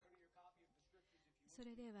そ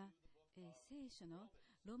れでは、聖書の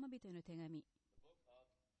ローマ人への手紙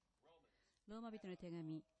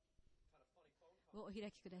をお開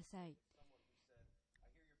きください。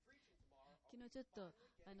昨日ちょっと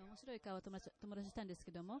面白い顔を友達したんです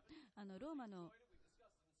けども、ローマの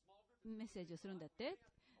メッセージをするんだって。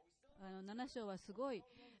7章はすごい好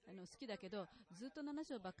きだけど、ずっと7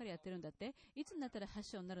章ばっかりやってるんだって。いつになったら8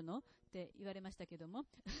章になるのって言われましたけども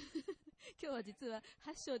今日は実は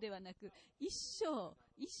8章ではなく1章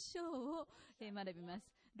を学びます。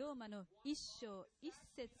ローマの1章1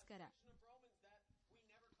節から。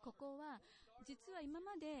ここは実は今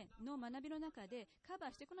までの学びの中でカバ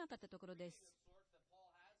ーしてこなかったところです。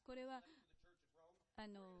これは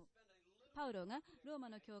パウロがローマ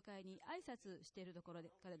の教会に挨拶しているところ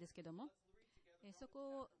からですけども、そ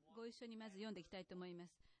こをご一緒にまず読んでいきたいと思いま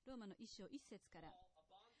す。ローマの1章1節から。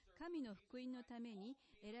神の福音のために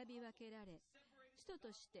選び分けられ、使徒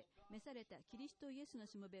として召されたキリストイエスの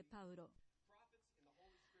しもべパウロ。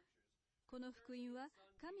この福音は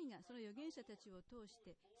神がその預言者たちを通し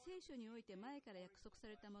て聖書において前から約束さ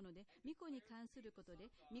れたもので、御子に関することで、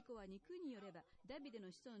御子は肉によればダビデ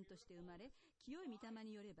の子孫として生まれ、清い御霊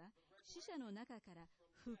によれば死者の中から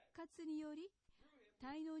復活により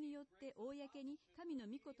滞納によって公に神の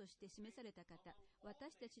御子として示された方、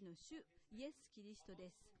私たちの主イエス・キリスト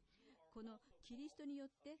です。このキリストによっ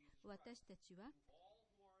て私たちは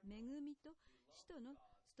恵みと使徒の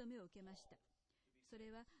務めを受けました。そ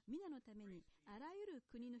れは皆のためにあらゆる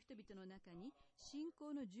国の人々の中に信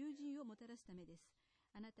仰の従順をもたらすためです。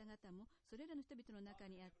あなた方もそれらの人々の中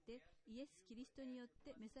にあってイエス・キリストによっ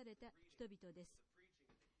て召された人々です。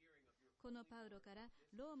このパウロから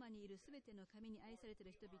ローマにいるすべての神に愛されてい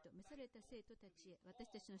る人々、召された生徒たちへ、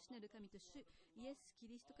私たちの主なる神と主イエス・キ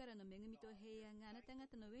リストからの恵みと平安があなた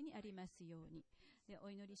方の上にありますように。で、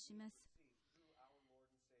お祈りします。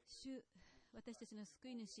私たちの救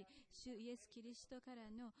い主、主イエス・キリストから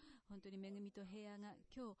の本当に恵みと平安が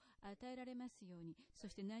今日与えられますように。そ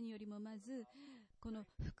して何よりもまず、この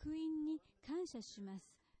福音に感謝しま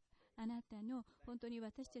す。あなたの本当に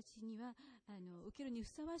私たちには受けるにふ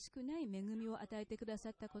さわしくない恵みを与えてくださ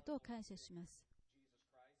ったことを感謝します。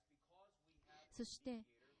そして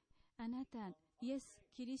あなた、イエス・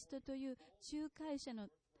キリストという仲介者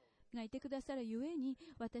がいてくださるゆえに、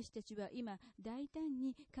私たちは今大胆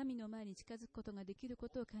に神の前に近づくことができるこ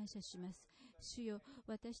とを感謝します。主よ、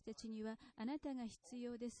私たちにはあなたが必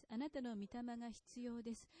要です。あなたの御霊が必要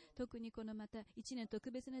です。特にこのまた一年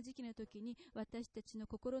特別な時期の時に、私たちの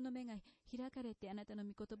心の目が開かれて、あなたの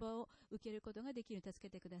御言葉を受けることができるように助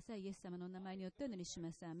けてください。イエス様のお名前によってお祈りし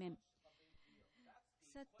ます。アーメン。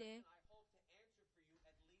さて、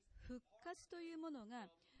復活というものが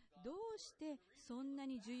どうしてそんな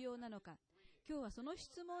に重要なのか、今日はその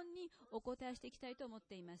質問にお答えしていきたいと思っ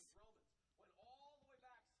ています。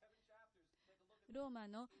ローマ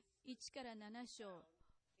の1から7章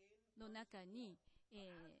の中に、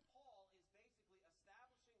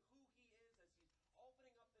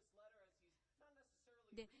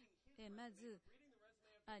まず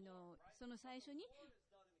その最初に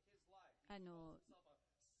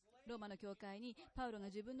ローマの教会にパウロが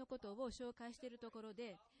自分のことを紹介しているところ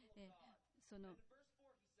で、その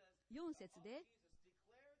4節で、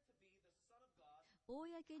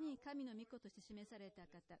公に神の御子として示された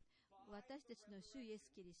方、私たちの主イエ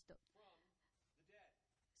ス・キリスト、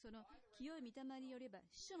その清い御霊によれば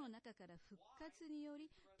死者の中から復活により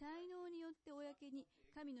滞納によって公に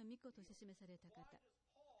神の御子として示された方、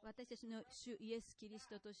私たちの主イエス・キリス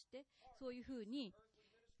トとして、そういうふうに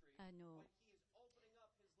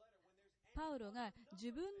パウロが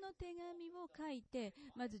自分の手紙を書いて、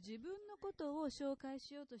まず自分のことを紹介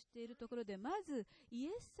しようとしているところで、まずイエ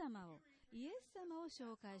ス様を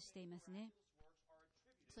紹介していますね。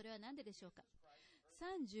それは何ででしょうか。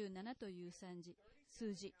37という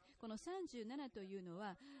数字、この37というの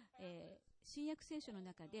は、新約聖書の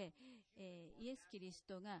中で、イエス・キリス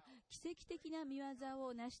トが奇跡的な御業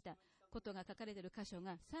を成したことが書かれている箇所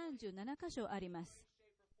が37箇所あります。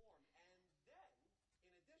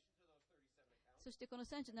そしてこの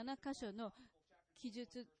37箇所の記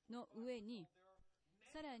述の上に、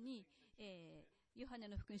さらに、ヨハネ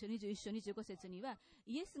の福音書21章25節には、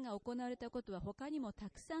イエスが行われたことは他にもた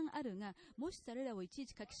くさんあるが、もしそれらをいちい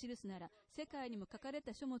ち書き記すなら、世界にも書かれ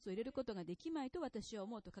た書物を入れることができまいと私は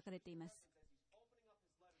思うと書かれています。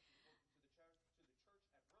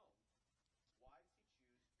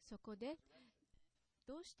そこで、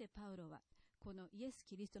どうしてパウロはこのイエス・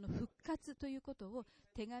キリストの復活ということを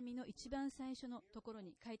手紙の一番最初のところ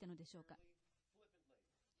に書いたのでしょうか。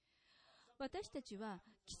私たちは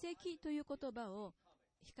奇跡という言葉を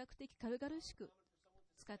比較的軽々しく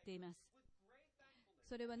使っています。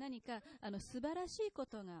それは何か素晴らしいこ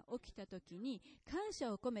とが起きたときに感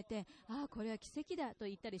謝を込めて、ああ、これは奇跡だと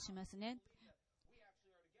言ったりしますね。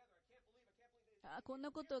ああ、こん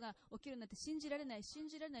なことが起きるなんて信じられない、信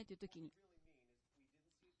じられないというときに。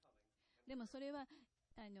でもそれは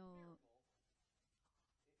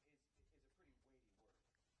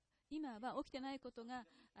今は起きてないことが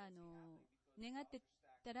願って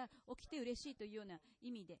たら起きて嬉しいというような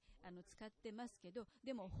意味で使ってますけど、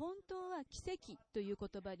でも本当は奇跡という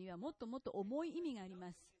言葉にはもっともっと重い意味があり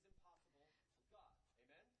ます。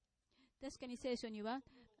確かに聖書には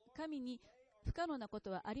神に不可能なこ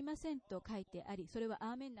とはありませんと書いてあり、それは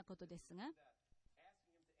アーメンなことですが、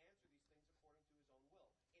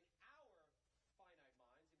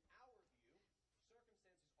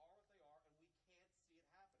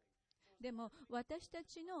でも私た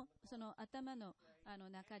ちのその頭の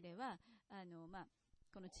中では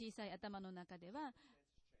この小さい頭の中では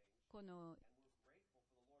この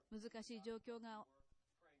難しい状況が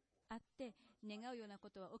あって願うような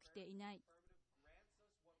ことは起きていない。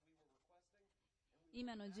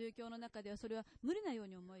今の状況の中ではそれは無理なよう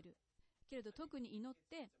に思えるけれど、特に祈っ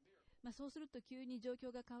て、そうすると急に状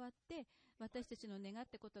況が変わって私たちの願っ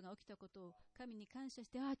たことが起きたことを神に感謝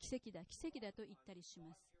して、ああ奇跡だ奇跡だと言ったりし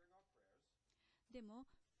ます。でも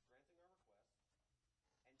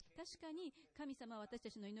確かに神様は私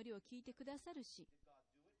たちの祈りを聞いてくださるし、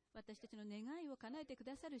私たちの願いを叶えてく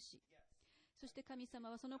ださるし、そして神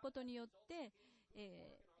様はそのことによって、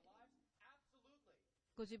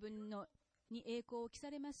ご自分のに栄光を期さ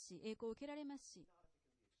れますし、栄光を受けられますし、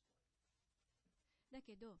だ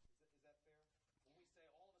けど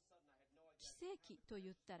奇跡と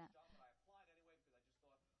言ったら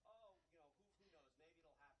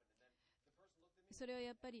それは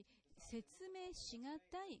やっぱり説明しが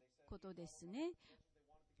たいことですね。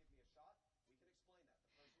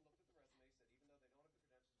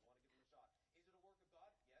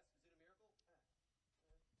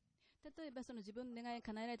例えばその自分の願いが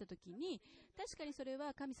叶えられたときに、確かにそれ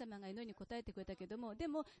は神様が祈りに応えてくれたけども、で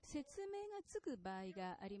も説明がつく場合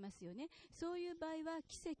がありますよね。そういう場合は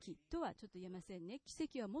奇跡とはちょっと言えませんね。奇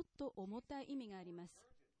跡はもっと重たい意味があります。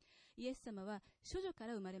イエス様は処女か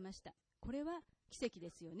ら生まれました。これは奇跡で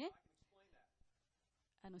すよね。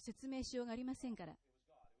説明しようがありませんから。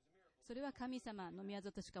それは神様の御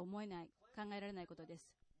業としか思えない、考えられないことで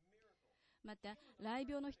す。また癩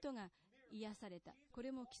病の人が癒された。こ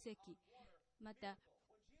れも奇跡。また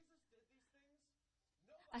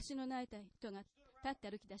足の泣いた人が立っ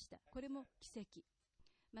て歩き出した。これも奇跡。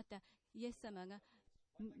またイエス様が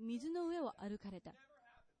水の上を歩かれた。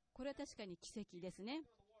これは確かに奇跡ですね。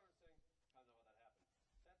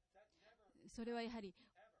それはやはり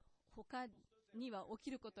他には起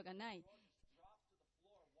きることがない。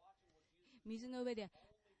水の上で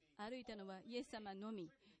歩いたのはイエス様のみ。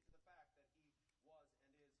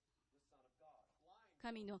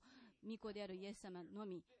神の御子であるイエス様の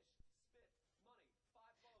み。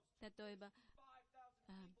例えば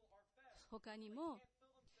他にも、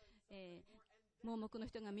盲目の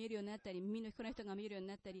人が見えるようになったり、耳の聞こえない人が見えるように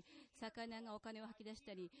なったり、魚がお金を吐き出し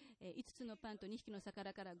たり、5つのパンと2匹の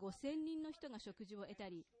魚から5000人の人が食事を得た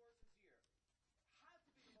り、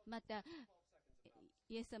また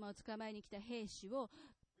イエス様を捕まえに来た兵士を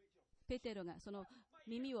ペテロがその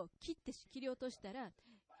耳を切り落としたら、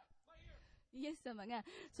イエス様が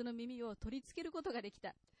その耳を取り付けることができ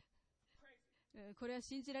た。これは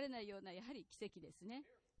信じられないようなやはり奇跡ですね。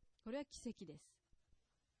これは奇跡です。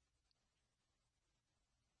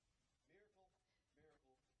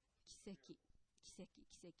奇跡、奇跡、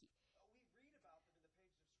奇跡。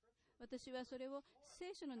私はそれを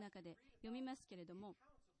聖書の中で読みますけれども、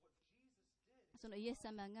そのイエス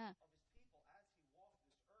様が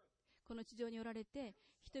この地上におられて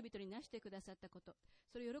人々になしてくださったこと、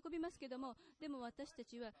それを喜びますけども、でも私た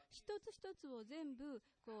ちは一つ一つを全部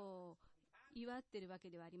こう祝っているわけ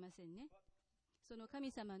ではありませんね。その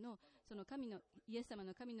神様のその神のイエス様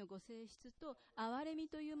の神のご性質と憐れみ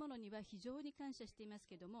というものには非常に感謝しています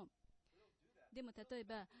けども、でも例え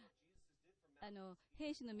ば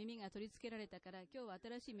兵士の耳が取り付けられたから今日は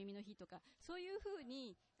新しい耳の日とか、そういうふう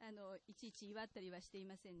にいちいち祝ったりはしてい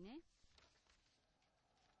ませんね。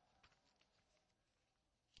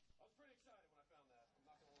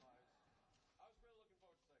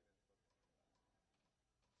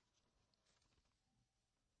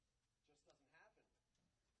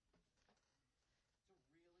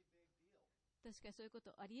確かにそういうこ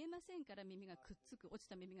とありえませんから、耳がくっつく、落ち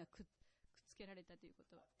た耳がくっつけられたというこ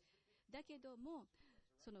とは。だけども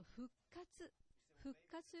その復活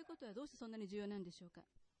ということはどうしてそんなに重要なんでしょうか。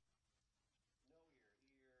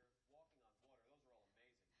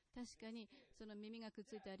確かにその耳がくっ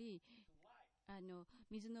ついたり、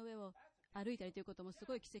水の上を歩いたりということもす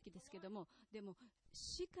ごい奇跡ですけども、でも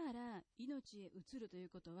死から命へ移るという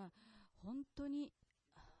ことは本当に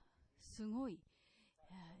すごい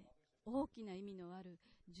大きな意味のある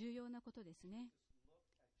重要なことですね。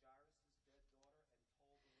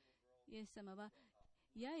イエス様は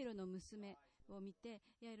ヤイロの娘を見て、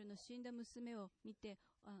ヤイロの死んだ娘を見て、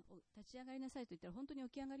立ち上がりなさいと言ったら本当に起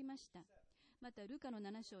き上がりました。またルカの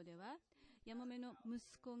7章では、ヤモメの息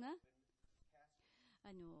子が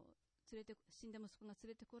死んだ息子が連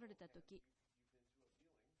れてこられたとき、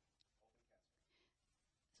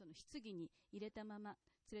その棺に入れたまま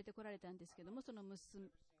連れてこられたんですけども、その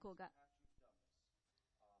息子が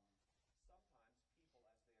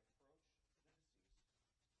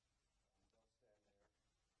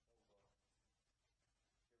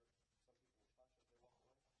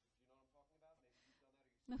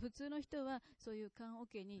普通の人はそういう棺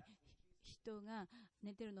桶に人が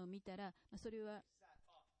寝てるのを見たら、それは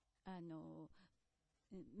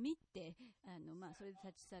見てそれで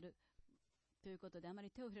立ち去るということで、あまり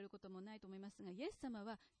手を触れることもないと思いますが、イエス様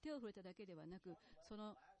は手を触れただけではなく、そ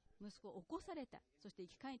の息子を起こされた、そして生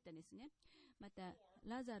き返ったんですね。また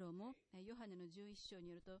ラザロも、ヨハネの11章に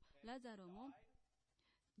よると、ラザロも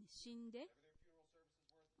死んで、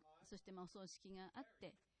そしてお葬式があっ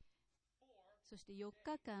て、そして4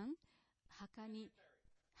日間墓に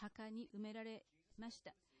埋められまし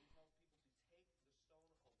た。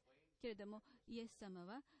けれどもイエス様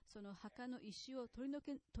はその墓の石を取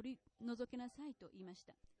り除けなさいと言いまし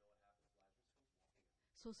た。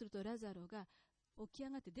そうするとラザロが起き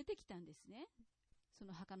上がって出てきたんですね、そ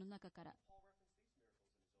の墓の中から。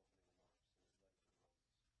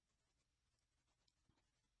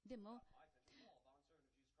でも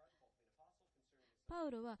パ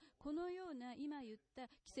ウロはこのような今言った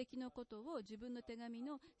奇跡のことを自分の手紙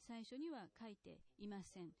の最初には書いていま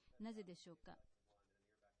せん。なぜでしょうか。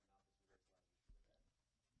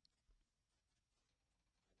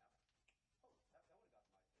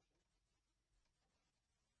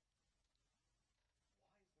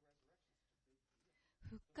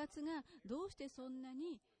復活がどうしてそんな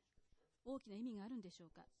に大きな意味があるんでしょう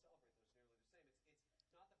か。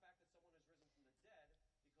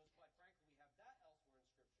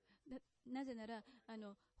なぜなら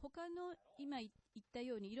他の今言った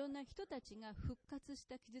ようにいろんな人たちが復活し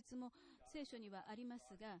た記述も聖書にはありま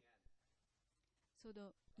すが、そ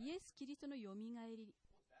のイエス・キリストのよみがえり、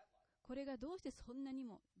これがどうしてそんなに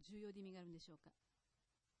も重要で意味があるんでしょうか。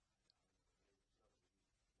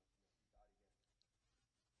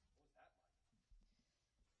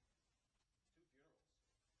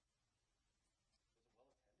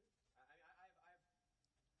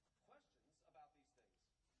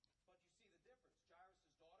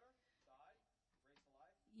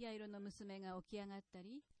ヤイロの娘が起き上がった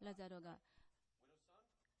り、ラザロが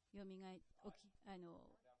よみがえ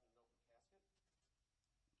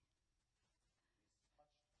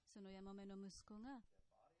そのヤモメの息子が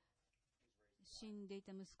死んでい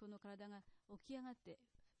た息子の体が起き上がって、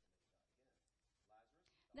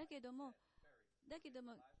だけども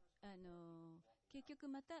結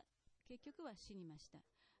局は死にました。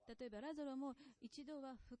例えばラザロも一度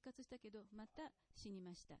は復活したけどまた死に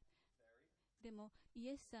ました。でもイ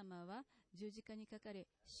エス様は十字架にかかれ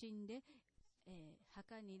死んで、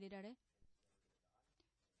墓に入れられ、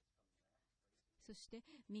そして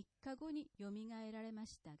3日後によみがえられま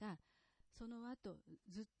したが、その後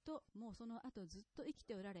ずっと生き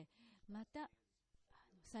ておられ、また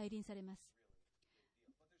再臨されます。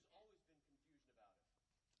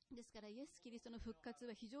ですからイエス・キリストの復活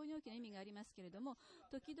は非常に大きな意味がありますけれども、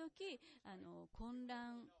時々混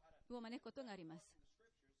乱を招くことがあります。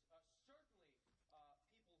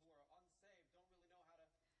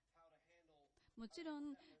もちろ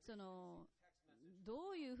んど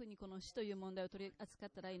ういうふうにこの死という問題を取り扱っ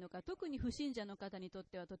たらいいのか、特に不信者の方にとっ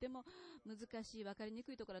てはとても難しい、分かりに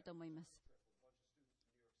くいところだと思います。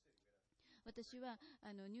私は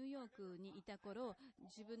ニューヨークにいた頃、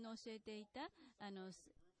自分の教えていた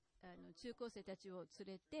中高生たちを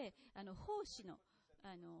連れて奉仕の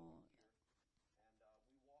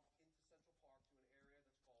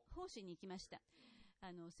奉仕に行きました。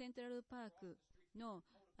セントラルパークの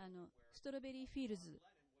ストロベリーフィールズ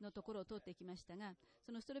のところを通ってきましたが、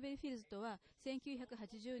そのストロベリーフィールズとは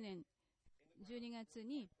1980年12月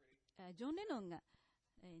にジョン・レノンが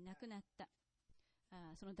亡くなった、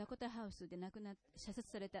そのダコタハウスで射殺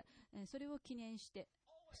された、それを記念して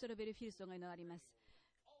ストロベリーフィールズというのがあります。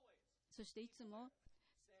そしていつも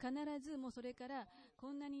必ずもうそれから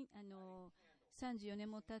こんなに34年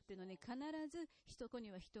も経っているのに、必ずそこ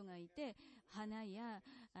には人がいて、花や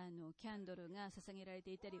キャンドルが捧げられ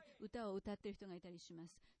ていたり、歌を歌っている人がいたりしま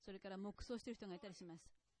す。それから黙想している人がいたりします。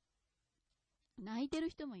泣いている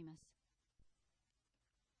人もいます。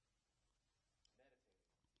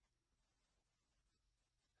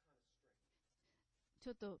ち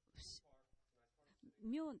ょっと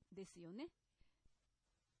妙ですよね。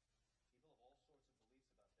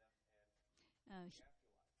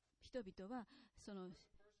人々はその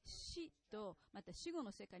死とまた死後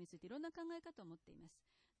の世界についていろんな考え方を持っています。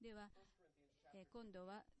では、今度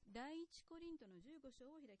は第一コリントの15章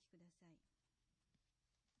をお開きください。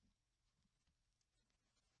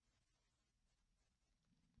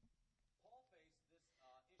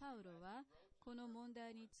パウロはこの問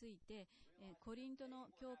題について、コリントの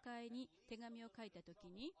教会に手紙を書いたとき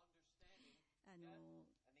に、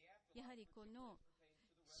やはりこの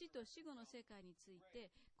死と死後の世界について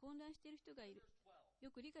混乱している人がいる、よ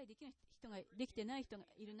く理解できない人が、できてない人が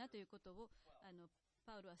いるなということを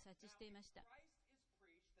パウロは察知していました。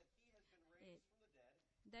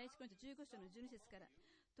第一コリント15章の12節から、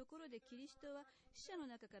ところでキリストは死者の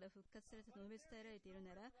中から復活されたと述べ伝えられている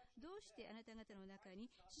なら、どうしてあなた方の中に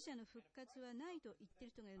死者の復活はないと言ってい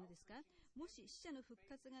る人がいるのですか？もし死者の復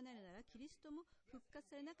活がないのなら、キリストも復活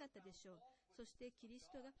されなかったでしょう。そしてキリス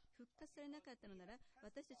トが復活されなかったのなら、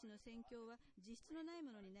私たちの宣教は実質のない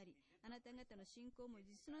ものになり、あなた方の信仰も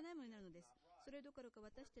実質のないものになるのです。それどころか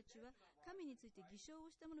私たちは神について偽証を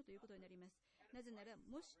したものということになります。なぜなら、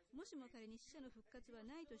もしも仮に死者の復活は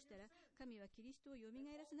ないとしたら、神はキリストを蘇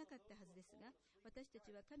らせなかったはずですが、私た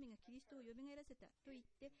ちは神がキリストを蘇らせたと言っ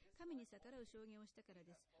て神に逆らう証言をしたから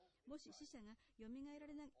です。もし死者が蘇ら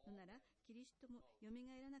れないのなら、キリストも蘇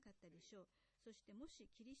らなかったでしょう。そしてもし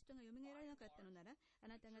キリストが蘇らなかったのなら、あ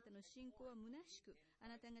なた方の信仰は虚しく、あ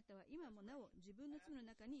なた方は今もなお自分の罪の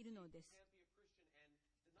中にいるのです。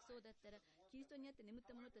そうだったらキリストにあって眠っ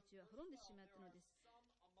た者たちは滅んでしまったのです。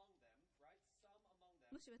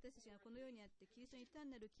もし私たちがこの世にあってキリストに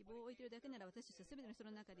単なる希望を置いているだけなら、私たちは全ての人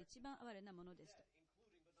の中で一番哀れなものですと。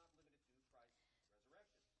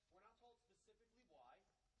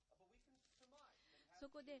そ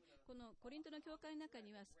こでこのコリントの教会の中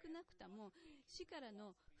には、少なくとも死から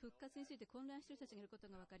の復活について混乱している人たちがいること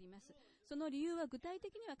が分かります。その理由は具体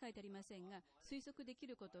的には書いてありませんが、推測でき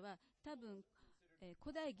ることは、多分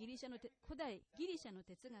古代ギリシャの哲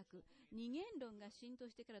学、二元論が浸透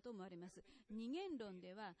してからと思われます。二元論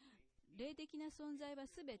では、霊的な存在は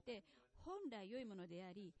すべて本来良いもので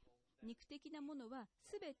あり、肉的なものは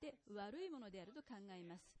すべて悪いものであると考え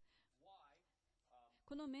ます。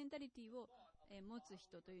このメンタリティを持つ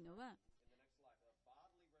人というのは、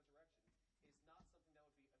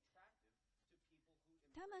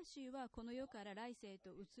魂はこの世から来世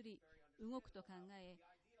と移り動くと考え、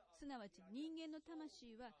すなわち人間の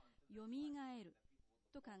魂はよみがえる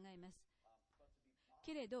と考えます。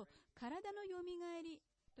けれど体のよみがえり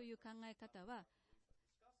という考え方は、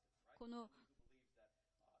この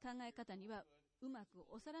考え方にはうまく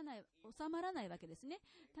収まらないわけですね。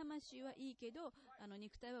魂はいいけど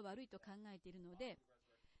肉体は悪いと考えているので、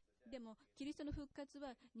でもキリストの復活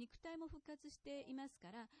は肉体も復活しています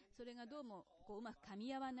から、それがどうもうまく噛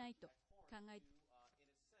み合わないと考え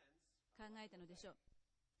たのでしょう。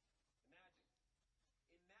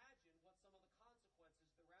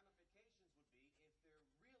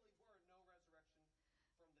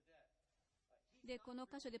で、この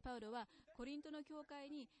箇所でパウロはコリントの教会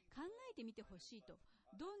に考えてみてほしいと。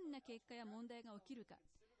どんな結果や問題が起きるか。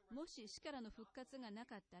もし死からの復活がな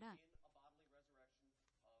かったら、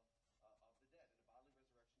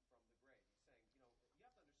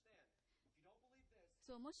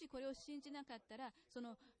もしこれを信じなかったら、そ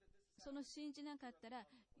の信じなかったら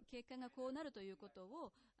結果がこうなるということ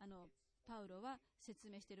をパウロは説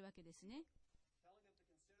明しているわけですね。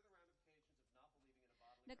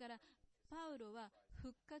だからパウロは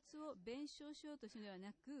復活を弁償しようとするのでは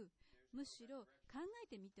なく、むしろ考え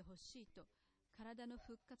てみてほしいと。体の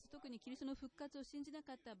復活、特にキリストの復活を信じな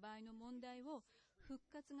かった場合の問題を、復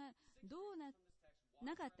活が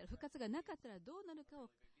なかったらどうなるかを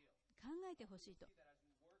考えてほしいと。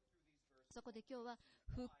そこで今日は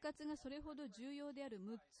復活がそれほど重要である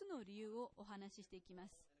6つの理由をお話ししていきま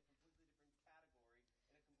す。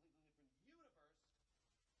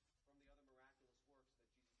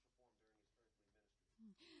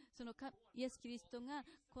そのイエス・キリストが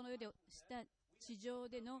この世でした地上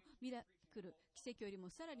でのミラクル、奇跡よりも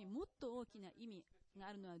さらにもっと大きな意味が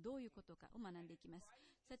あるのはどういうことかを学んでいきます。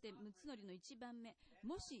さて、6つの理の1番目、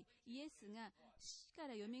もしイエスが死か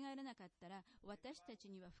らよみがえらなかったら、私たち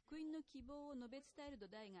には福音の希望を述べ伝える土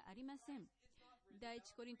台がありません。第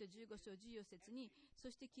一コリント15章14節に、そ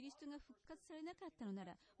してキリストが復活されなかったのな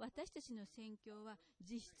ら、私たちの宣教は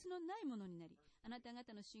実質のないものになり、あなた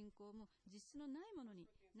方の信仰も実質のないものに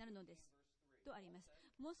なるのです。とあります。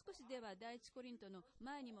もう少しでは第一コリントの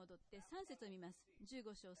前に戻って3節を見ます。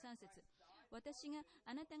15章3節。私が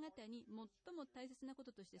あなた方に最も大切なこ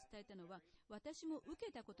ととして伝えたのは、私も受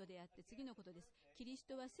けたことであって次のことです。キリス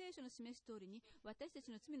トは聖書の示す通りに私た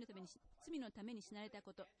ちの罪のために死なれた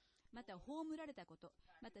こと、また葬られたこと、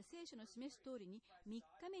また聖書の示す通りに3日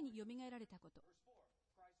目によみがえられたこと。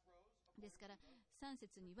ですから3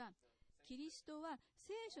節には、キリストは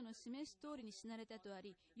聖書の示す通りに死なれたとあ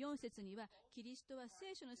り、4節にはキリストは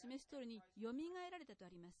聖書の示す通りによみがえられたとあ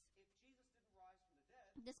ります。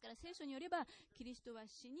ですから聖書によればキリストは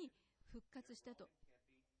死に復活したと。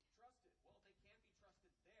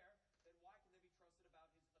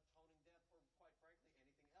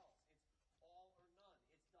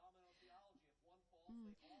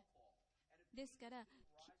ですから、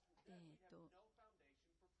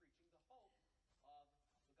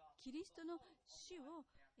キリストの死を、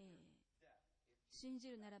信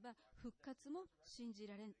じるならば復活も信じ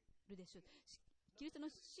られるでしょう。キリストの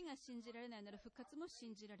死が信じられないなら復活も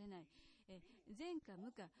信じられない。前か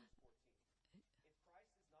無か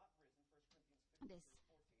です。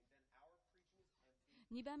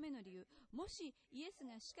2番目の理由、もしイエス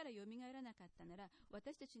が死からよみがえらなかったなら、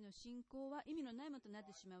私たちの信仰は意味のないものとなっ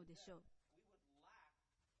てしまうでしょう。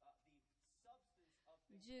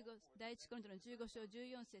第一コリントの15章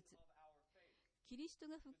14節。キリスト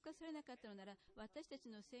が復活されなかったのなら、私たち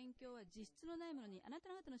の宣教は実質のないものに、あなた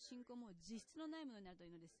方の信仰も実質のないものになるとい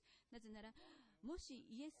うのです。なぜなら、もし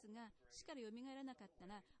イエスが死からよみがえらなかった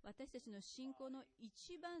ら、私たちの信仰の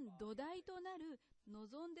一番土台となる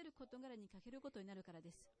望んでいる事柄に欠けることになるから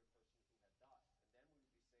です。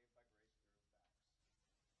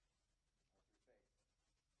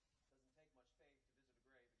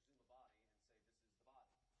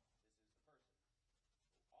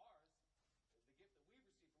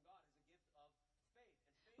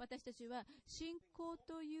私たちは信仰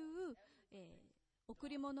という、贈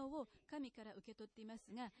り物を神から受け取っていま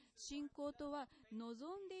すが、信仰とは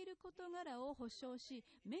望んでいる事柄を保証し、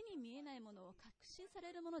目に見えないものを確信さ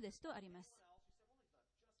れるものですとあります。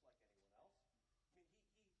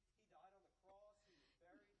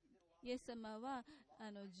イエス様は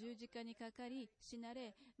十字架にかかり死な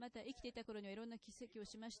れ、また生きていた頃にはいろんな奇跡を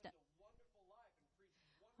しました。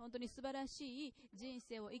本当に素晴らしい人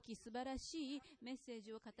生を生き、素晴らしいメッセー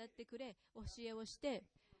ジを語ってくれ、教えをして、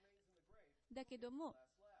だけども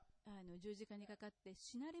十字架にかかって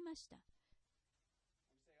死なれました。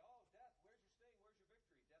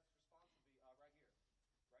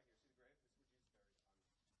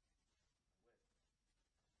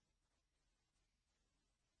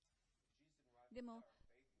でも、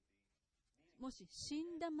もし死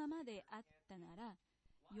んだままであったなら、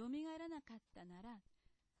よみがえらなかったなら、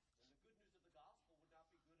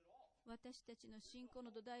私たちの信仰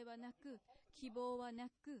の土台はなく、希望はな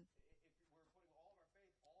く、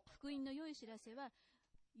福音の良い知らせは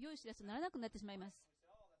良い知らせにならなくなってしまいます。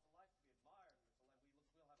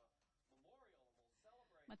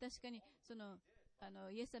確かに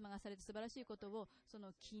イエス様がされた素晴らしいことを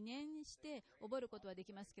記念して覚えることはで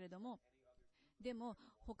きますけれども、でも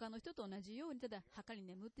他の人と同じようにただ墓に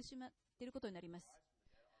眠ってしまっていることになります。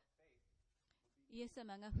イエス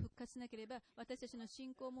様が復活しなければ私たちの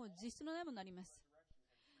信仰も実質のないものになります。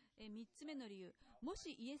3つ目の理由、も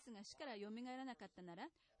しイエスが死からよみがえらなかったなら、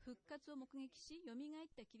復活を目撃しよみがえっ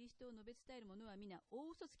たキリストを述べ伝える者は皆大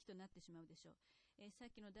嘘つきとなってしまうでしょう。さっ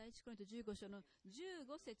きの第一コリント15章の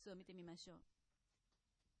15節を見てみましょう。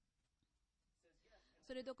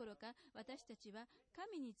それどころか私たちは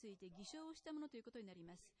神について偽証をしたものということになり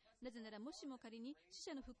ます。なぜなら、もしも仮に死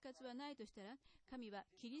者の復活はないとしたら、神は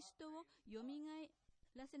キリストをよみがえ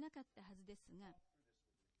らせなかったはずですが、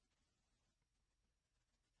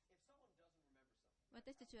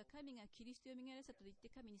私たちは神がキリストをよみがえらせたと言って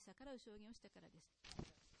神に逆らう証言をしたからです。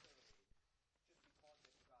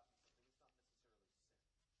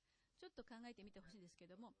ちょっと考えてみてほしいんですけ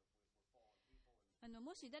ども、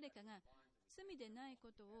もし誰かが罪でない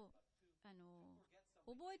ことを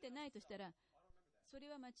覚えてないとしたら、それ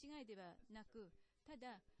は間違いではなく、た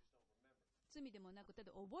だ罪でもなく、た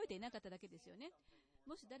だ覚えていなかっただけですよね。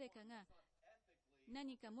もし誰かが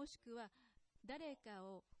何か、もしくは誰か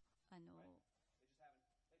を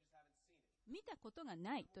見たことが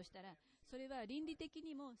ないとしたら、それは倫理的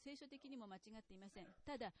にも聖書的にも間違っていません。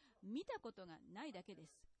ただ見たことがないだけで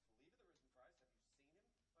す。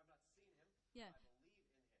いや、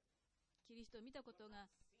キリストを見たことが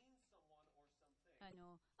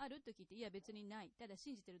あると聞いて、いや別にない、ただ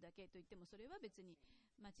信じてるだけと言っても、それは別に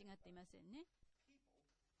間違っていませんね。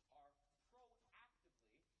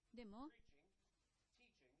でも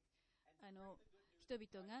人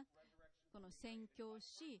々がこの宣教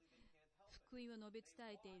し福音を述べ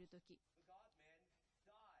伝えているとき、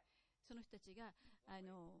その人たちが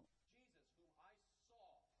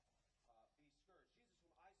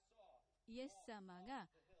イエス様が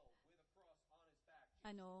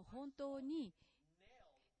本当に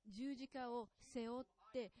十字架を背負っ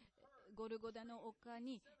てゴルゴダの丘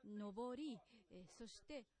に登り、そし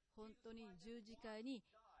て本当に十字架に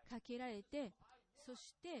かけられて、そ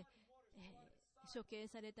して、処刑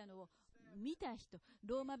されたのを見た人、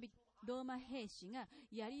ローマ兵士が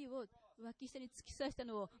槍を脇下に突き刺した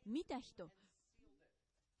のを見た人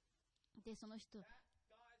で、その人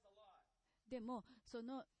でもそ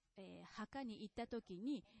の、墓に行った時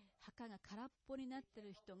に墓が空っぽになってい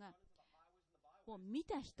る人がを見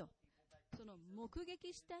た人、その目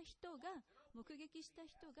撃した人が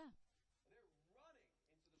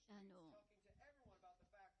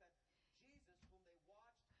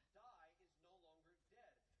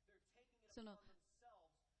その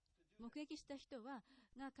目撃した人は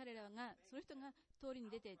彼らがその人が通りに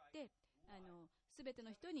出て行ってすべて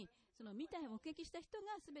の人に目撃した人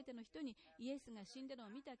がすべての人にイエスが死んだのを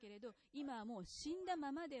見たけれど、今はもう死んだ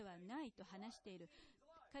ままではないと話している。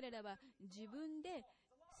彼らは自分で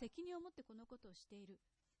責任を持ってこのことをしている。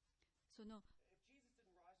その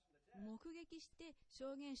目撃して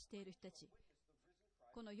証言している人たち、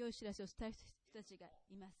この良い知らせを伝える人たちが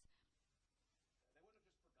います。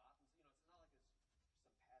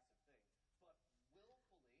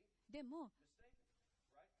で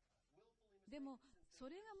もそ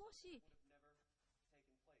れがもし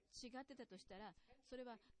違ってたとしたら、それ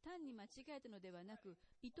は単に間違えたのではなく、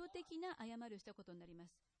意図的な誤りをしたことになりま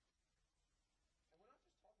す。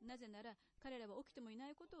なぜなら彼らは起きてもいな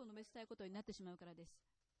いことを述べ伝えることになってしまうからです。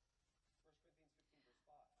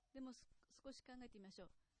でも少し考えてみましょう。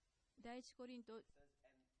第一コリント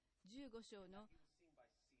15章の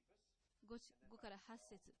 5から8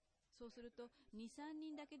節、そうすると 2,3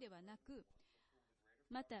 人だけではなく、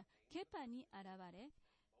またケパに現れ、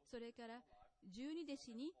それから12弟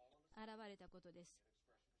子に現れたことです。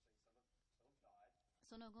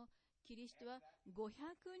その後キリストは500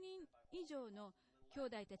人以上の兄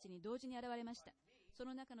弟たちに同時に現れました。そ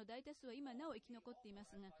の中の大多数は今なお生き残っていま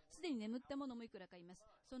すが、すでに眠った者もいくらかいます。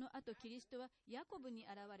その後キリストはヤコブに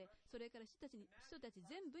現れ、それから人たち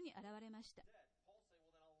全部に現れました。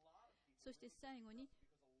そして最後に、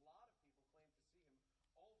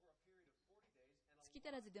月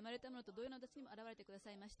足らずで生まれた者と同様の私にも現れてくださ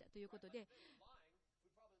いましたということで、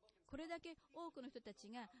これだけ多くの人たち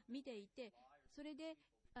が見ていて、それで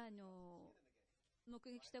目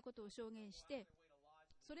撃したことを証言して、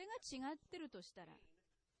それが違ってるとしたら、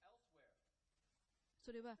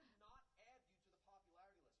それは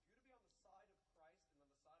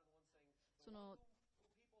その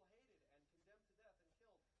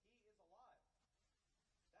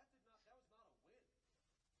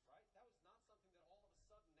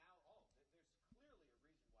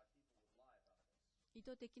意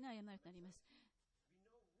図的な誤りとなります。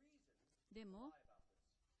でも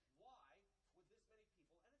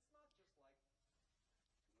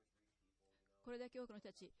これだけ多くの人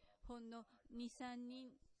たち、ほんの 2,3 人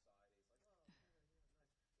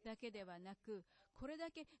だけではなく、これだ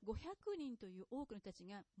け500人という多くの人たち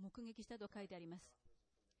が目撃したと書いてあります。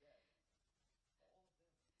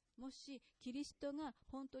もしキリストが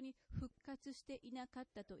本当に復活していなかっ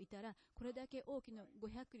たといたら、これだけ大きな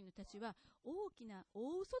500人の人たちは大きな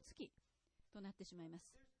大嘘つきとなってしまいま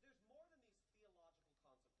す。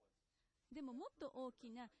でももっと大き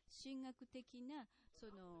な神学的なそ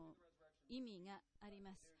の意味があり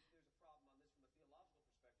ます。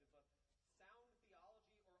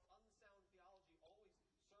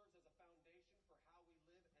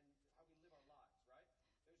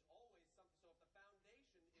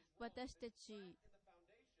私たち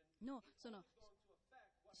のその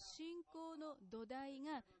信仰の土台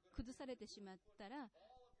が崩されてしまったら、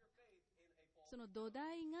その土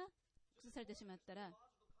台が崩されてしまったら、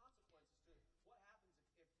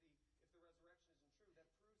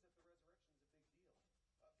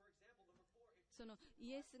その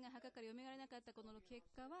イエスが墓から蘇らなかったことの結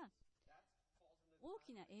果は大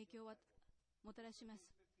きな影響をもたらします。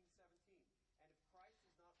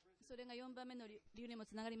それが4番目の理由にも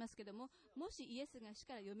つながりますけれども、もしイエスが死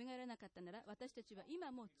から蘇らなかったなら、私たちは今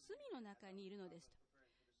もう罪の中にいるのですと。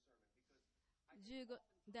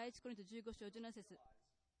第一コリント15章17節、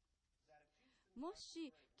も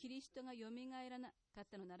しキリストがよみがえらなかっ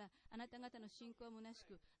たのなら、あなた方の信仰は虚し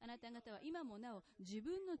く、あなた方は今もなお自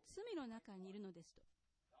分の罪の中にいるのですと。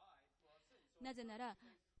なぜなら、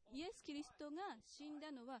イエス・キリストが死ん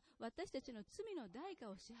だのは私たちの罪の代価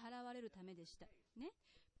を支払われるためでした。ね。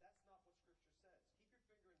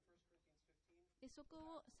でそこ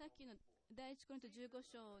をさっきの第一コリント15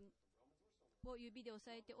章を指で押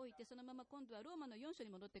さえておいて、そのまま今度はローマの4章に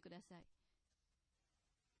戻ってください。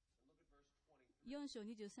4章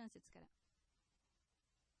23節から。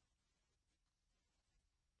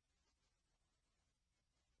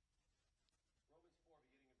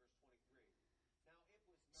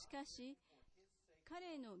しかし、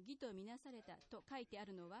彼の義とみなされたと書いてあ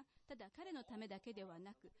るのは、ただ彼のためだけでは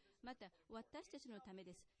なく、また私たちのため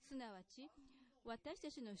です。すなわち、私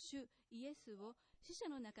たちの主イエスを死者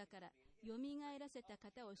の中からよみがえらせた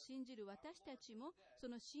方を信じる私たちも、そ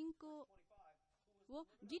の信仰を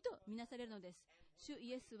義とみなされるのです。主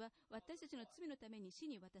イエスは私たちの罪のために死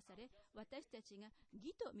に渡され、私たちが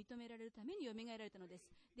義と認められるためによみがえられたのです。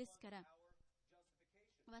ですから、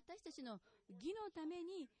私たちの義のため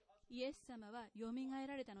にイエス様はよみがえ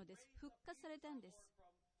られたのです。復活されたんです。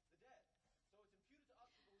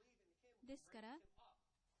ですから、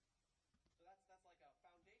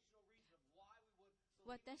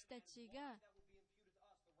私たちが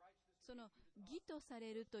その義とさ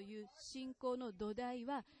れるという信仰の土台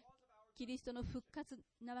はキリストの復活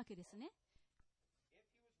なわけですね。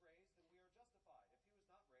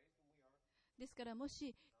ですから、も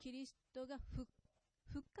しキリストが復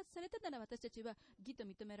活されたなら私たちは義と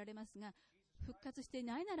認められますが、復活してい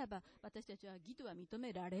ないならば私たちは義とは認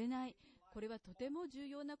められない。これはとても重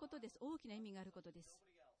要なことです。大きな意味があることです。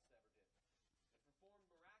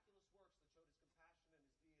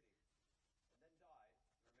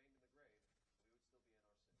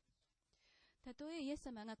たとえイエス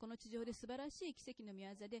様がこの地上で素晴らしい奇跡の御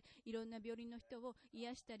業でいろんな病人の人を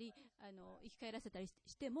癒したり生き返らせたり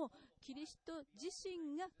しても、キリスト自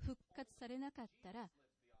身が復活されなかったら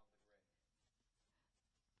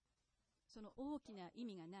その大きな意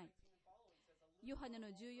味がない。ヨハネの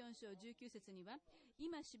14章19節には、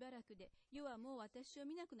今しばらくで世はもう私を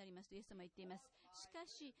見なくなりますとイエス様は言っています。しか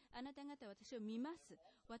しあなた方は私を見ます。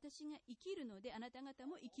私が生きるのであなた方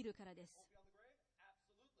も生きるからです。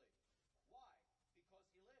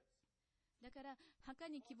だから墓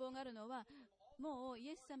に希望があるのは、もうイ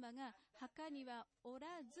エス様が墓にはおら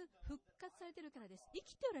ず復活されているからです。生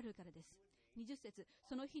きておられるからです。20節、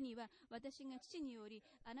その日には私が父におり、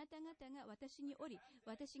あなた方が私におり、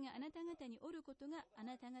私があなた方におることがあ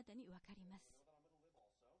なた方に分かります。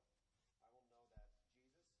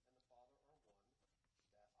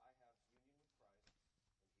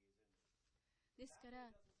ですから、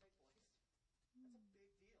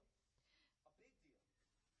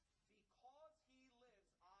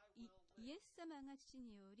イエス様が父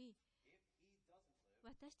におり、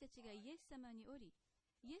私たちがイエス様におり、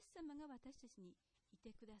イエス様が私たちにい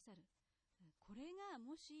てくださる。これが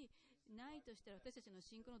もしないとしたら私たちの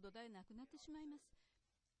信仰の土台はなくなってしまいます。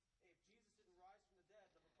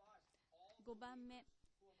5番目、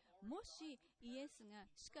もしイエスが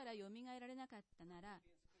死からよみがえられなかったなら、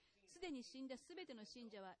すでに死んだすべての信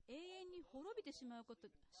者は永遠に滅びてしま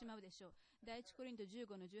うでしょう。第一コリント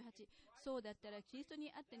15の18、そうだったらキリスト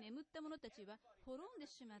にあって眠った者たちは滅んで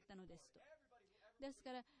しまったのですと。です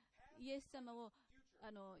からイエス様を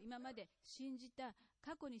今まで信じた、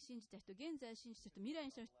過去に信じた人、現在信じた人、未来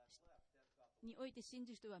において信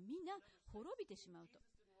じる人はみんな滅びてしまうと。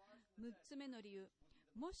6つ目の理由、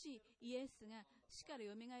もしイエスが死から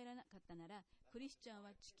よみがえらなかったなら、クリスチャンは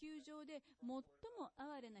地球上で最も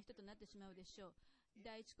哀れな人となってしまうでしょう。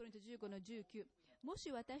第一コリント15の19、も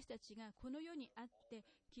し私たちがこの世にあって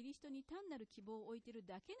キリストに単なる希望を置いている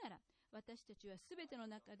だけなら、私たちはすべての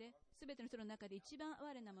人の中で一番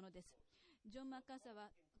哀れなものです。ジョン・マッカーサーは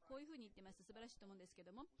こういうふうに言ってます。素晴らしいと思うんですけ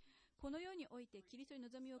ども、この世においてキリストに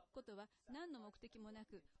望みを置くことは何の目的もな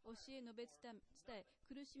く、教え述べ伝え、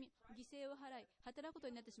苦しみ、犠牲を払い、働くこと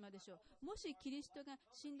になってしまうでしょう。もしキリストが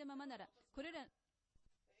死んだままなら、これら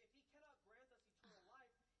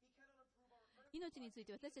命につい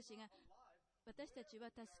て私たちは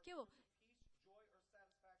助けを、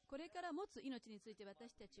これから持つ命について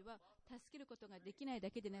私たちは助けることができない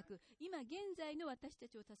だけでなく、今現在の私た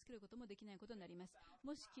ちを助けることもできないことになります。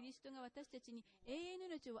もしキリストが私たちに永遠の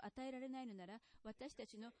命を与えられないのなら、私た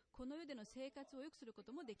ちのこの世での生活を良くするこ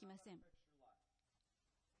ともできません。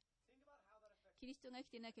キリストが生き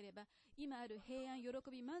ていなければ、今ある平安、喜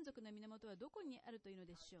び、満足の源はどこにあるというの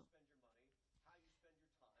でしょう。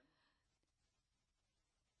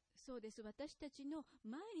そうです。私たちの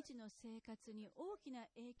毎日の生活に大きな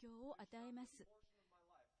影響を与えます。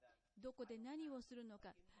どこで何をするの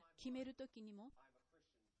か決めるときにも、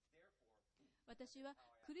私は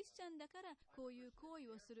クリスチャンだからこういう行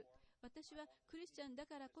為をする。私はクリスチャンだ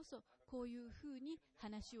からこそこういうふうに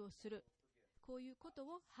話をする。こういうこと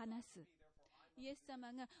を話す。イエス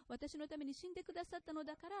様が私のために死んでくださったの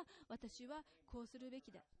だから私はこうするべ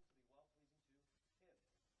きだ。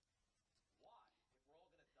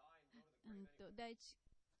第一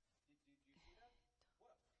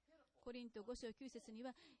コリント5章9節に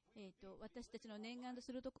は、私たちの念願と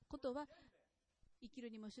することは生きる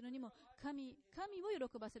にも死ぬにも神を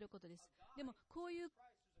喜ばせることです。でもこういう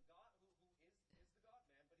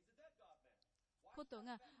こと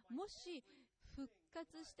がもし復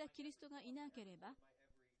活したキリストがいなければ、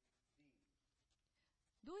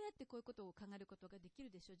どうやってこういうことを考えることができる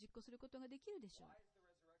でしょう。実行することができるでしょう。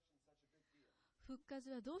復活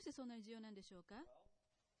はどうしてそんなに重要なんでしょうか。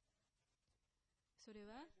それ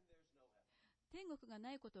は天国が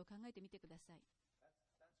ないことを考えてみてください。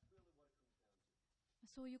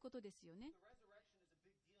そういうことですよね。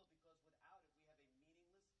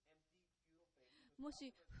も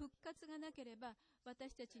し復活がなければ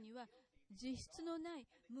私たちには実質のない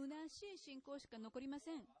虚しい信仰しか残りま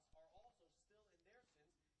せん。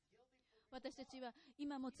私たちは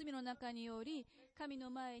今も罪の中により神の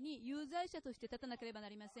前に有罪者として立たなければな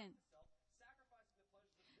りません。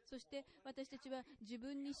そして私たちは自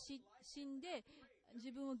分に死んで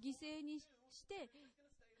自分を犠牲にして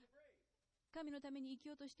神のために生き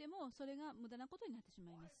ようとしてもそれが無駄なことになってし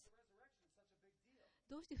まいます。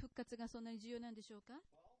どうして復活がそんなに重要なんでしょうか。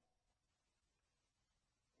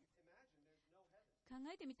考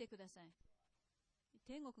えてみてください。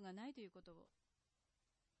天国がないということを。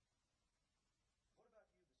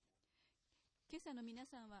今朝の皆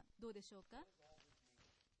さんはどうでしょうか。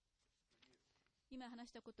今話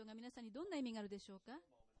したことが皆さんにどんな意味があるでしょうか。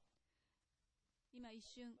今一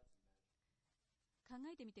瞬考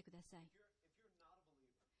えてみてください。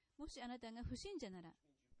もしあなたが不信者なら、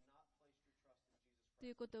と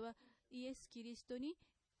いうことはイエス・キリストに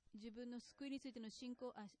自分の救いについての信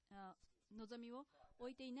仰望みを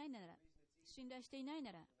置いていないなら、信頼していない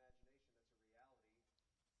なら、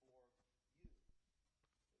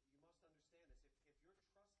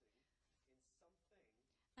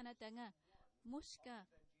あなたがもしか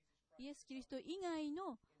イエス・キリスト以外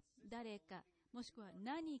の誰かもしくは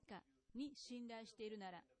何かに信頼しているな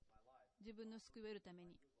ら、自分の救いを得るため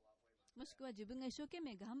に、もしくは自分が一生懸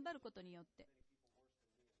命頑張ることによって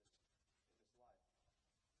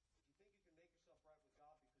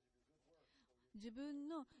自分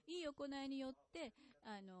のいい行いによって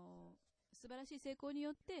素晴らしい成功に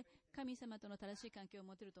よって神様との正しい関係を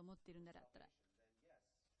持てると思っているんだったら、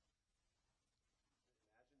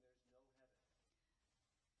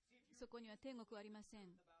そこには天国はありません。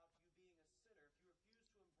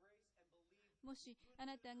もしあ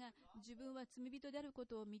なたが自分は罪人であるこ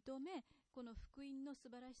とを認め、この福音の素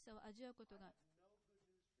晴らしさを味わうことが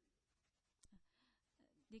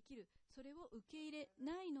できる、それを受け入れ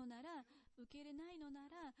ないのなら、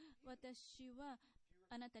私は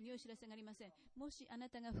あなたに良い知らせがありません。もしあな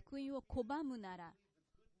たが福音を拒むなら、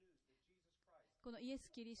このイエス・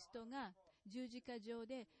キリストが十字架上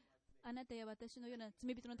であなたや私のような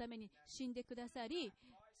罪人のために死んでくださり、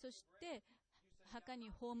そして墓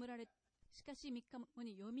に葬られ、しかし3日後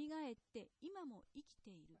によみがえって今も生きて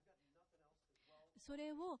いる。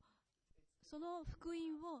その福音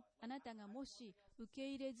をあなたがもし受け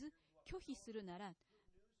入れず拒否するなら、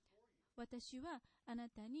私はあな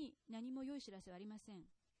たに何も良い知らせはありません。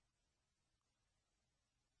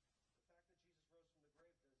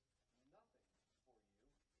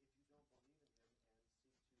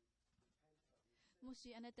も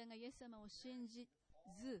しあなたがイエス様を信じ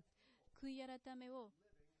ず悔い改めを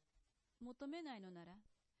求めないのなら、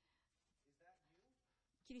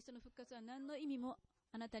キリストの復活は何の意味も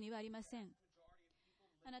あなたにはありません。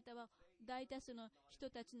あなたは大多数の人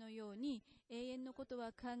たちのように永遠のこと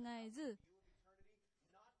は考えず、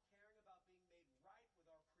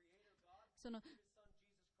その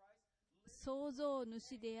創造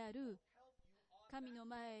主である神の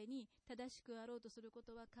前に正しくあろうとするこ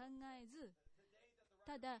とは考えず、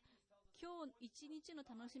ただ今日一日の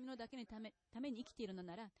楽しみのだけのために生きているの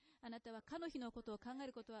なら、あなたはかの日のことを考え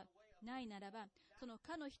ることはないならば、その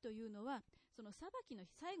かの日というのはその裁きの日、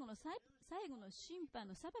最後の審判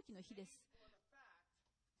の裁きの日です。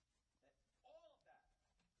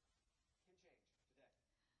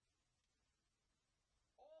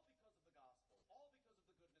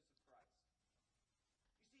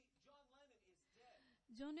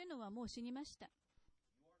ジョン・レノンはもう死にました。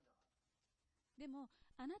でも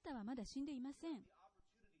あなたはまだ死んでいません。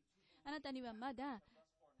あなたにはまだ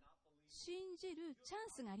信じるチャン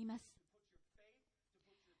スがあります。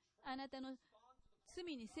あなたの罪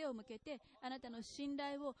に背を向けて、あなたの信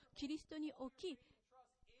頼をキリストに置き、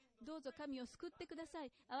どうぞ神を救ってくださ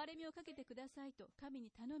い、憐れみをかけてくださいと神に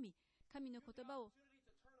頼み、神の言葉を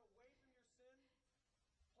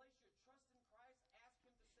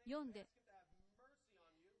読んで、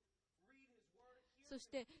そし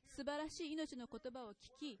て素晴らしい命の言葉を聞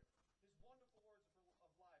き、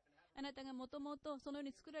あなたがもともとそのよう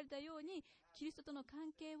に作られたようにキリストとの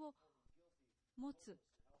関係を持つ、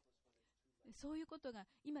そういうことが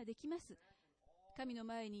今できます。神の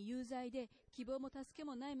前に有罪で希望も助け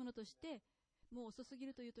もないものとして、もう遅すぎ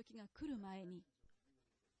るという時が来る前に、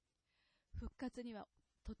復活には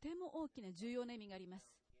とても大きな重要な意味があります。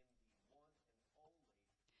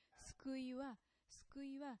救いは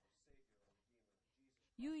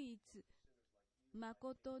唯一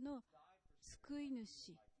誠の救い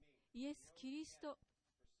主イエス・キリスト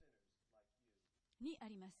にあ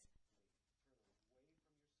ります。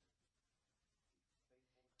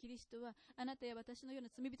キリストはあなたや私のような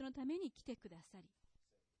罪人のために来てくださり、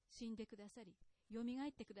死んでくださり、よみがえ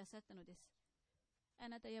ってくださったのです。あ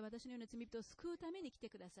なたや私のような罪人を救うために来て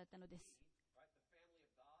くださったのです。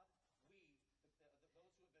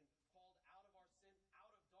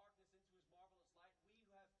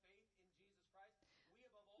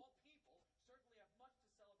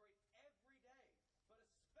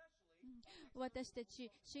私た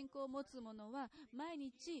ち信仰を持つ者は毎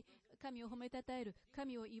日神を褒めたたえる、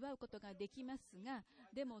神を祝うことができますが、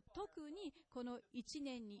でも特にこの1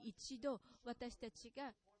年に一度、私たち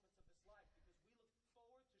が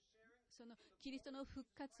そのキリストの復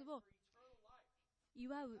活を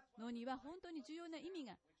祝うのには本当に重要な意味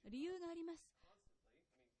が、理由があります。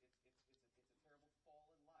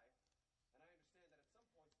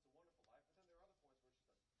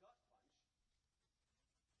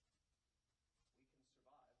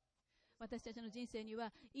私たちの人生に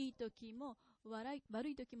はいい時も悪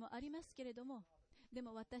い時もありますけれども、で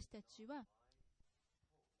も私たちは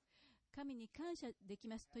神に感謝でき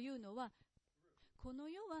ますというのは、この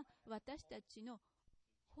世は私たちの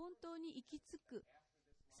本当に行き着く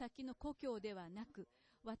先の故郷ではなく、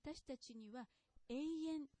私たちには永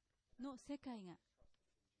遠の世界が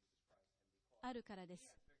あるからです。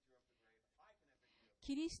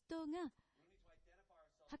キリストが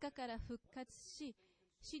墓から復活し、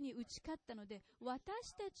死に打ち勝ったので、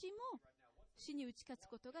私たちも死に打ち勝つ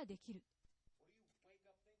ことができる。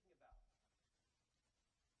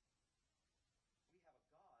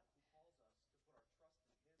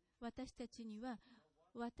私たちには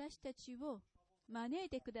私たちを招い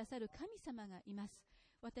てくださる神様がいます。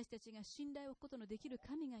私たちが信頼を置くことのできる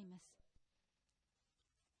神がいます。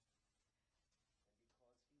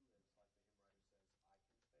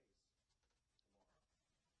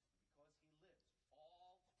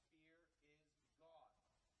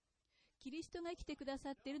キリストが生きてくだ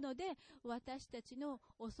さっているので、私たちの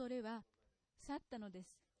恐れは去ったので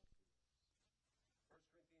す。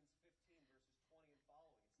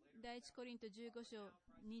第一コリント15章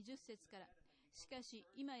20節から、しかし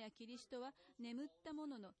今やキリストは眠った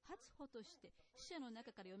者の初歩として死者の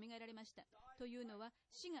中からよみがえられました。というのは、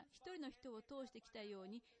死が一人の人を通してきたよう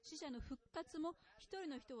に、死者の復活も一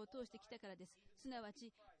人の人を通してきたからです。すなわ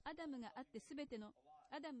ちアダムにあってすべて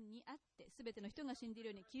の人が死んでいる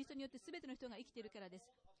ように、キリストによってすべての人が生きているからです。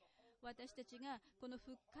私たちがこの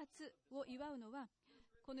復活を祝うのは、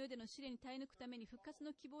この世での試練に耐え抜くために復活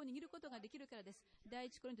の希望を握ることができるからです。第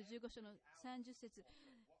一コリント15章の30節、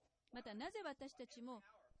またなぜ私たちも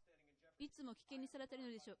いつも危険にさらされ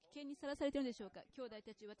ているのでしょうか。兄弟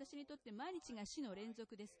たち、私にとって毎日が死の連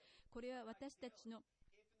続です。これは私たちの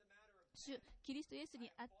主キリストイエス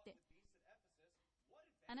にあって、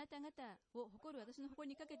あなた方を誇る私の誇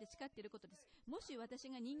りにかけて誓っていることです。もし私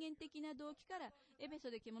が人間的な動機からエペソ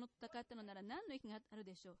で獣と戦ったのなら何の意味がある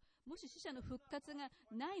でしょう。もし死者の復活が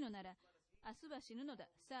ないのなら、明日は死ぬのだ、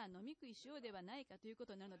さあ飲み食いしようではないかというこ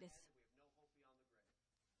とになるのです。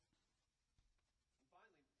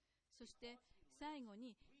そして最後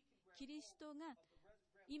に、キリストが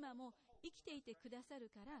今も生きていてくださる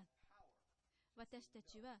から、私た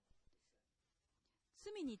ちは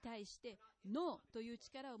罪に対してノーという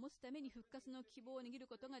力を持つために復活の希望を握る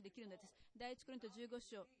ことができるのです。第一コリント15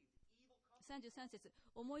章33節、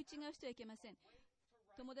思い違うしてはいけません。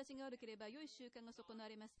友達が悪ければ良い習慣が損なわ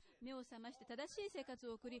れます。目を覚まして正しい生活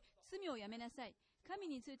を送り、罪をやめなさい。神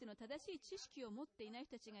についての正しい知識を持っていない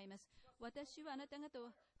人たちがいます。私はあなた方を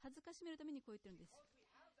恥ずかしめるためにこう言ってるんです。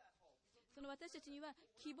その私たちには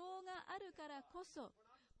希望があるからこそ、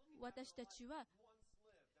私たちは、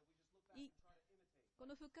こ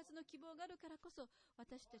の復活の希望があるからこそ、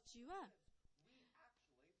私たちは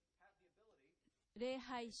礼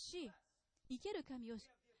拝し、生ける神を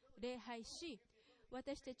礼拝し、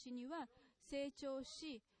私たちには成長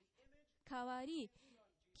し、変わり、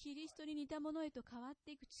キリストに似たものへと変わっ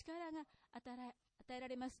ていく力が与えら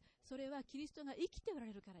れます。それはキリストが生きておら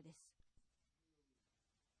れるからです。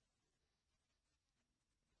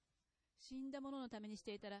死んだもののためにし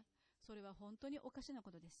ていたら、それは本当におかしな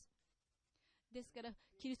ことです。ですから、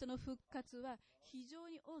キリストの復活は非常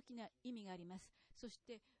に大きな意味があります。そし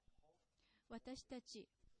て、私たち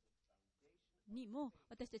にも、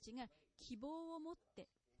私たちが希望を持って、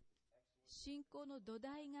信仰の土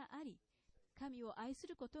台があり、神を愛す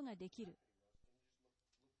ることができる。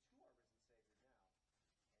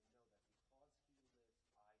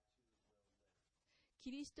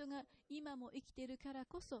キリストが今も生きているから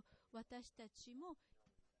こそ、私たちも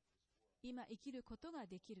今生きることが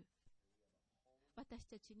できる。私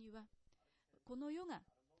たちにはこの世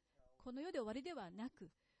で終わりではなく、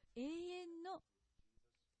永遠の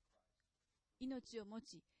命を持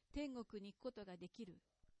ち、天国に行くことができる。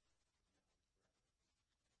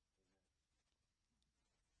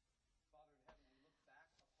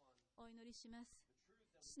お祈りします。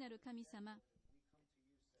父なる神様、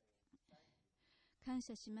感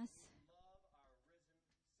謝します。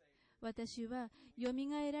私はよみ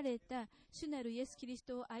がえられた主なるイエス・キリス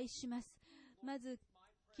トを愛します。まず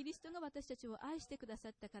キリストが私たちを愛してくださ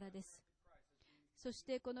ったからです。そし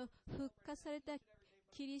てこの復活された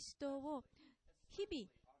キリストを日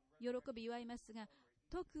々喜び祝いますが、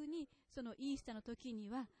特にそのイースターの時に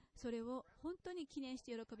はそれを本当に記念し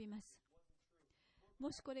て喜びます。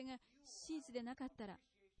もしこれが真実でなかったら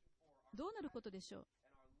どうなることでしょう。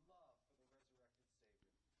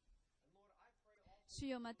主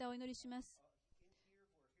よ、またお祈りします。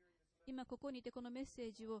今ここにいてこのメッセ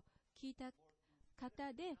ージを聞いた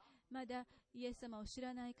方で、まだイエス様を知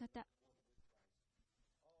らない方、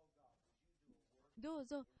どう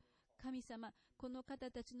ぞ神様、この方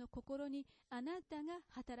たちの心にあなたが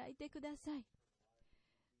働いてください。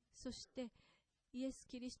そしてイエス・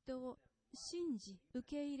キリストを信じ、受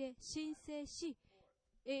け入れ、信聖し、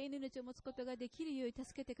永遠の命を持つことができるように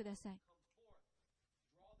助けてください。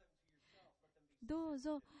どう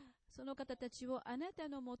ぞその方たちをあなた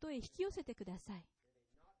のもとへ引き寄せてください。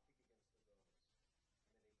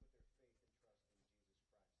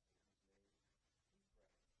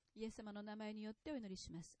イエス様の名前によってお祈り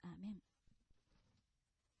します。アーメン。